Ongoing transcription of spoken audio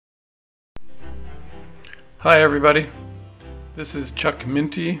Hi everybody, this is Chuck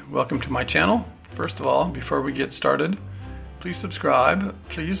Myntti. Welcome to my channel. First of all, before we get started, please subscribe,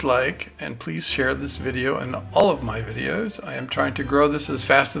 please like, and please share this video and all of my videos. I am trying to grow this as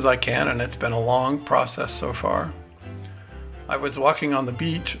fast as I can, and it's been a long process so far. I was walking on the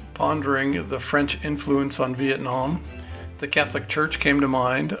beach, pondering the French influence on Vietnam. The Catholic Church came to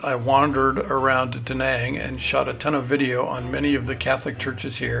mind. I wandered around Da Nang and shot a ton of video on many of the Catholic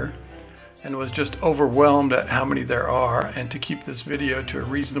churches here, and was just overwhelmed at how many there are. And to keep this video to a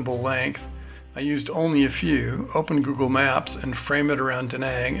reasonable length, I used only a few. Open Google Maps and frame it around Da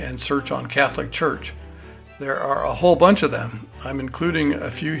Nang and search on Catholic Church. There are a whole bunch of them. I'm including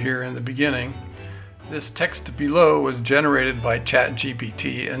a few here in the beginning. This text below was generated by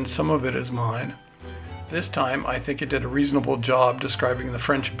ChatGPT, and some of it is mine. This time I think it did a reasonable job describing the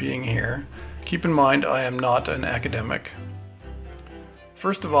French being here. Keep in mind I am not an academic.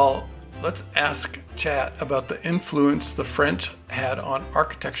 First of all, let's ask Chat about the influence the French had on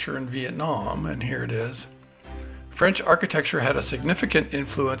architecture in Vietnam, and here it is. French architecture had a significant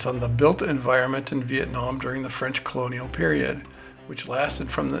influence on the built environment in Vietnam during the French colonial period, which lasted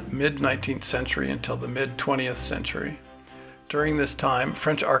from the mid-19th century until the mid-20th century. During this time,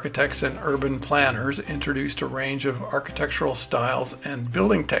 French architects and urban planners introduced a range of architectural styles and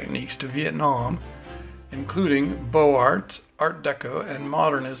building techniques to Vietnam, including Beaux Arts, Art Deco, and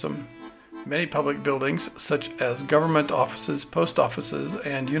Modernism. Many public buildings, such as government offices, post offices,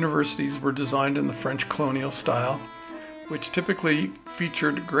 and universities, were designed in the French colonial style, which typically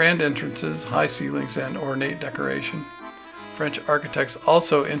featured grand entrances, high ceilings, and ornate decoration. French architects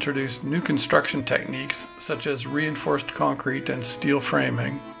also introduced new construction techniques, such as reinforced concrete and steel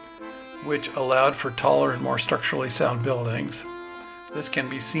framing, which allowed for taller and more structurally sound buildings. This can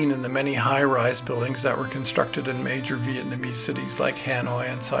be seen in the many high-rise buildings that were constructed in major Vietnamese cities like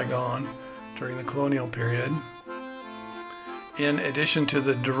Hanoi and Saigon during the colonial period. In addition to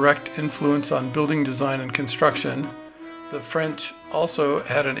the direct influence on building design and construction, the French also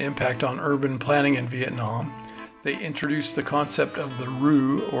had an impact on urban planning in Vietnam. They introduced the concept of the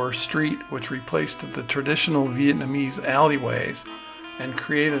rue, or street, which replaced the traditional Vietnamese alleyways and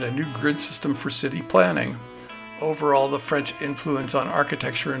created a new grid system for city planning. Overall, the French influence on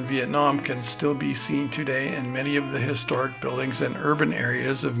architecture in Vietnam can still be seen today in many of the historic buildings and urban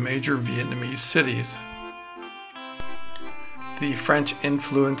areas of major Vietnamese cities. The French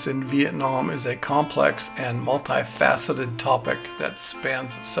influence in Vietnam is a complex and multifaceted topic that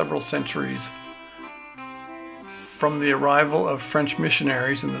spans several centuries. From the arrival of French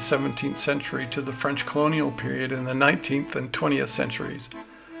missionaries in the 17th century to the French colonial period in the 19th and 20th centuries,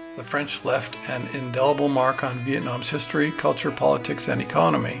 the French left an indelible mark on Vietnam's history, culture, politics, and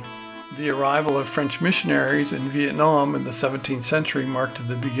economy. The arrival of French missionaries in Vietnam in the 17th century marked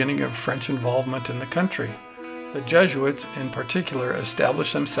the beginning of French involvement in the country. The Jesuits, in particular,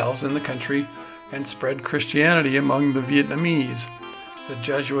 established themselves in the country and spread Christianity among the Vietnamese. The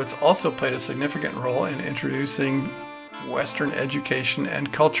Jesuits also played a significant role in introducing Western education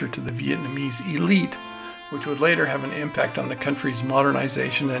and culture to the Vietnamese elite, which would later have an impact on the country's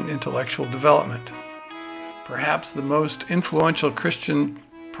modernization and intellectual development. Perhaps the most influential Christian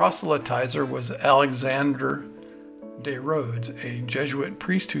proselytizer was Alexandre de Rhodes, a Jesuit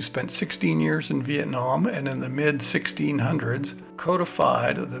priest who spent 16 years in Vietnam and in the mid-1600s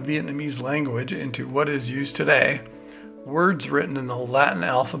codified the Vietnamese language into what is used today, words written in the Latin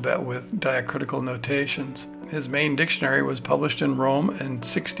alphabet with diacritical notations. His main dictionary was published in Rome in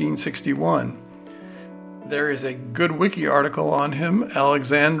 1661. There is a good wiki article on him,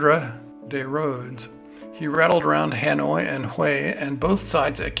 Alexandre de Rhodes. He rattled around Hanoi and Hue, and both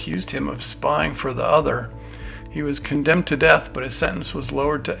sides accused him of spying for the other. He was condemned to death, but his sentence was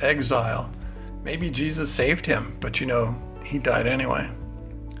lowered to exile. Maybe Jesus saved him, but he died anyway.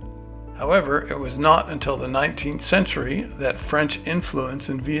 However, it was not until the 19th century that French influence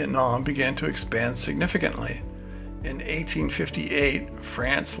in Vietnam began to expand significantly. In 1858,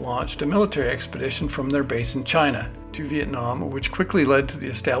 France launched a military expedition from their base in China to Vietnam, which quickly led to the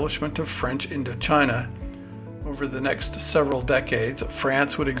establishment of French Indochina. Over the next several decades,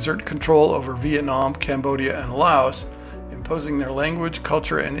 France would exert control over Vietnam, Cambodia, and Laos, imposing their language,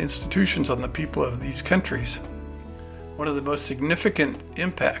 culture, and institutions on the people of these countries. One of the most significant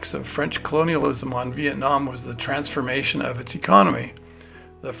impacts of French colonialism on Vietnam was the transformation of its economy.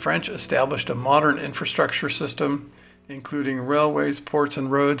 The French established a modern infrastructure system, including railways, ports,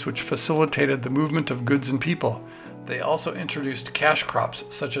 and roads, which facilitated the movement of goods and people. They also introduced cash crops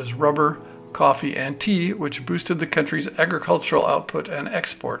such as rubber, coffee, and tea, which boosted the country's agricultural output and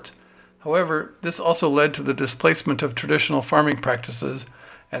exports. However, this also led to the displacement of traditional farming practices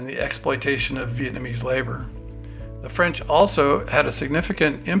and the exploitation of Vietnamese labor. The French also had a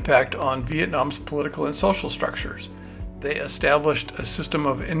significant impact on Vietnam's political and social structures. They established a system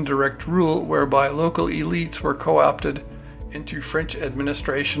of indirect rule whereby local elites were co-opted into French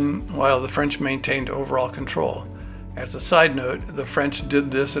administration while the French maintained overall control. As a side note, the French did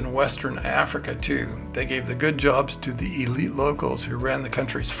this in Western Africa too. They gave the good jobs to the elite locals who ran the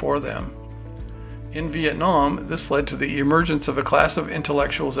countries for them. In Vietnam, this led to the emergence of a class of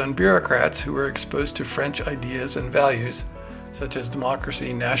intellectuals and bureaucrats who were exposed to French ideas and values, such as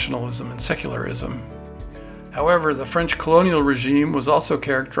democracy, nationalism, and secularism. However, the French colonial regime was also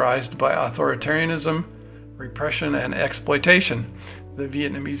characterized by authoritarianism, repression, and exploitation. The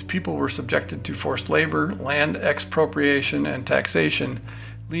Vietnamese people were subjected to forced labor, land expropriation, and taxation,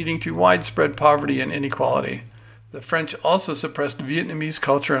 leading to widespread poverty and inequality. The French also suppressed Vietnamese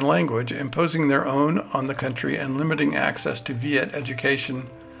culture and language, imposing their own on the country and limiting access to Viet education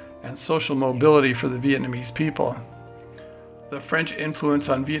and social mobility for the Vietnamese people. The French influence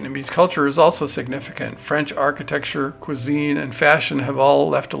on Vietnamese culture is also significant. French architecture, cuisine, and fashion have all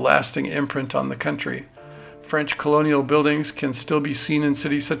left a lasting imprint on the country. French colonial buildings can still be seen in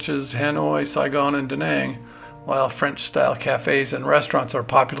cities such as Hanoi, Saigon, and Da Nang, while French-style cafes and restaurants are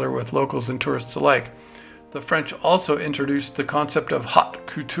popular with locals and tourists alike. The French also introduced the concept of haute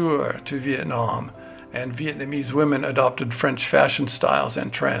couture to Vietnam, and Vietnamese women adopted French fashion styles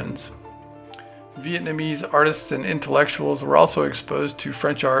and trends. Vietnamese artists and intellectuals were also exposed to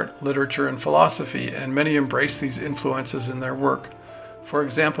French art, literature, and philosophy, and many embraced these influences in their work. For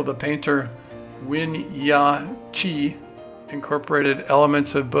example, the painter Nguyen Chi incorporated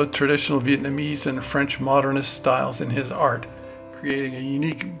elements of both traditional Vietnamese and French modernist styles in his art, creating a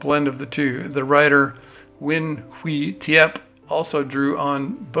unique blend of the two. The writer Nguyen Huy Thiep also drew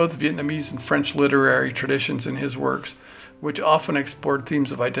on both Vietnamese and French literary traditions in his works, which often explored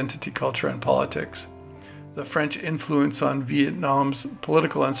themes of identity, culture, and politics. The French influence on Vietnam's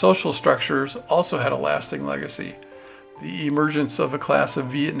political and social structures also had a lasting legacy. The emergence of a class of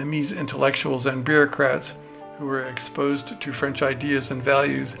Vietnamese intellectuals and bureaucrats who were exposed to French ideas and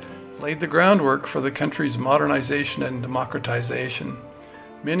values laid the groundwork for the country's modernization and democratization.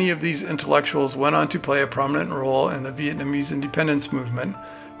 Many of these intellectuals went on to play a prominent role in the Vietnamese independence movement,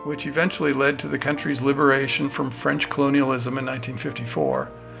 which eventually led to the country's liberation from French colonialism in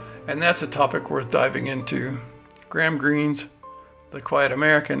 1954. And that's a topic worth diving into. Graham Greene's The Quiet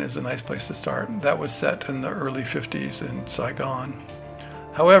American is a nice place to start. That was set in the early 50s in Saigon.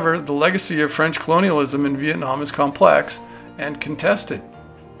 However, the legacy of French colonialism in Vietnam is complex and contested.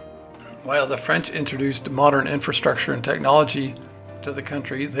 While the French introduced modern infrastructure and technology to the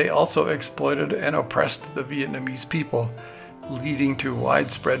country, they also exploited and oppressed the Vietnamese people, leading to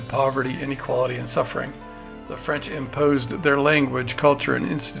widespread poverty, inequality, and suffering. The French imposed their language, culture, and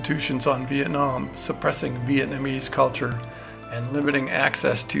institutions on Vietnam, suppressing Vietnamese culture and limiting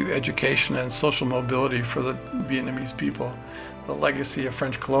access to education and social mobility for the Vietnamese people. The legacy of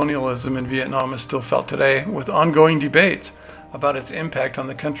French colonialism in Vietnam is still felt today, with ongoing debates about its impact on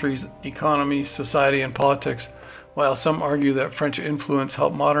the country's economy, society, and politics. While some argue that French influence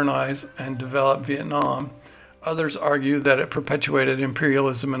helped modernize and develop Vietnam, others argue that it perpetuated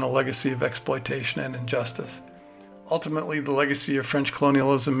imperialism and a legacy of exploitation and injustice. Ultimately, the legacy of French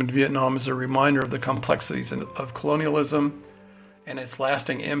colonialism in Vietnam is a reminder of the complexities of colonialism and its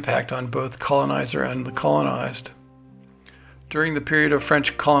lasting impact on both colonizer and the colonized. During the period of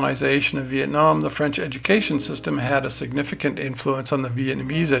French colonization of Vietnam, the French education system had a significant influence on the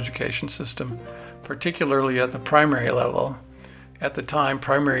Vietnamese education system, particularly at the primary level. At the time,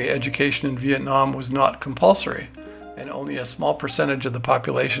 primary education in Vietnam was not compulsory, and only a small percentage of the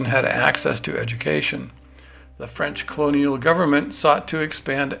population had access to education. The French colonial government sought to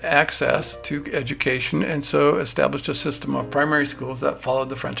expand access to education and so established a system of primary schools that followed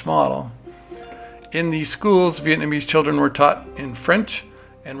the French model. In these schools, Vietnamese children were taught in French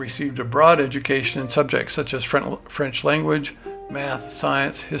and received a broad education in subjects such as French language, math,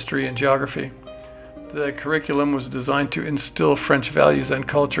 science, history, and geography. The curriculum was designed to instill French values and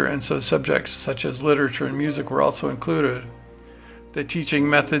culture, and so subjects such as literature and music were also included. The teaching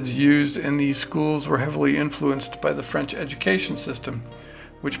methods used in these schools were heavily influenced by the French education system,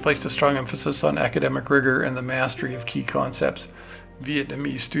 which placed a strong emphasis on academic rigor and the mastery of key concepts.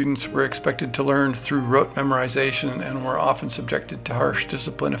 Vietnamese students were expected to learn through rote memorization and were often subjected to harsh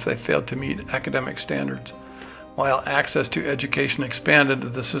discipline if they failed to meet academic standards. While access to education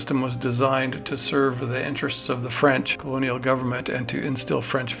expanded, the system was designed to serve the interests of the French colonial government and to instill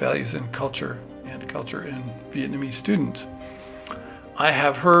French values and culture in Vietnamese students. I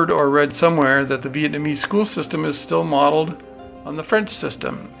have heard or read somewhere that the Vietnamese school system is still modeled On the French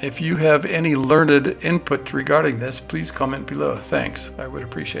system, if you have any learned input regarding this, please comment below. Thanks, I would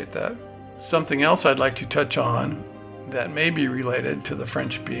appreciate that. Something else I'd like to touch on that may be related to the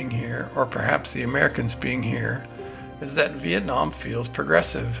French being here, or perhaps the Americans being here, is that Vietnam feels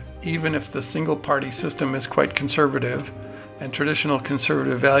progressive, even if the single-party system is quite conservative and traditional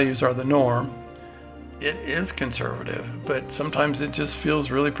conservative values are the norm. It is conservative, but sometimes it just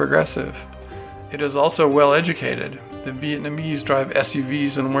feels really progressive. It is also well educated. The Vietnamese drive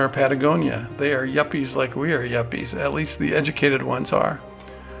SUVs and wear Patagonia. They are yuppies like we are yuppies, at least the educated ones are.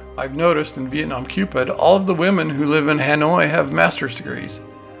 I've noticed in Vietnam Cupid, all of the women who live in Hanoi have master's degrees.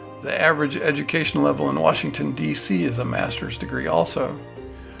 The average education level in Washington, D.C. is a master's degree also.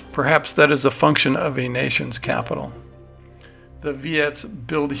 Perhaps that is a function of a nation's capital. The Viets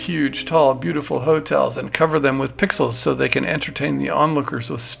build huge, tall, beautiful hotels and cover them with pixels so they can entertain the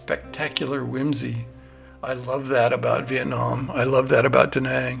onlookers with spectacular whimsy. I love that about Vietnam. I love that about Da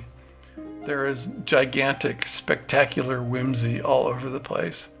Nang. There is gigantic, spectacular whimsy all over the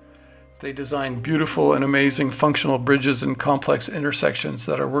place. They design beautiful and amazing functional bridges and complex intersections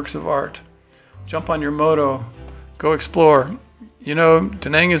that are works of art. Jump on your moto, go explore. You know,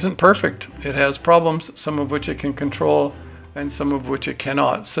 Da Nang isn't perfect. It has problems, some of which it can control, and some of which it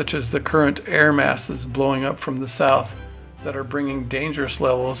cannot, such as the current air masses blowing up from the south that are bringing dangerous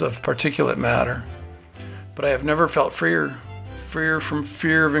levels of particulate matter. But I have never felt freer from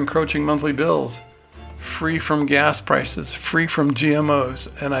fear of encroaching monthly bills, free from gas prices, free from GMOs.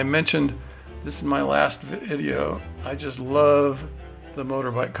 And I mentioned this in my last video, I just love the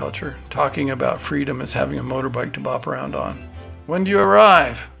motorbike culture. Talking about freedom is having a motorbike to bop around on. When do you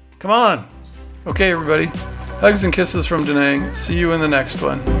arrive? Come on. Okay, everybody. Hugs and kisses from Da Nang. See you in the next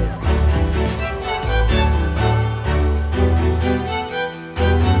one.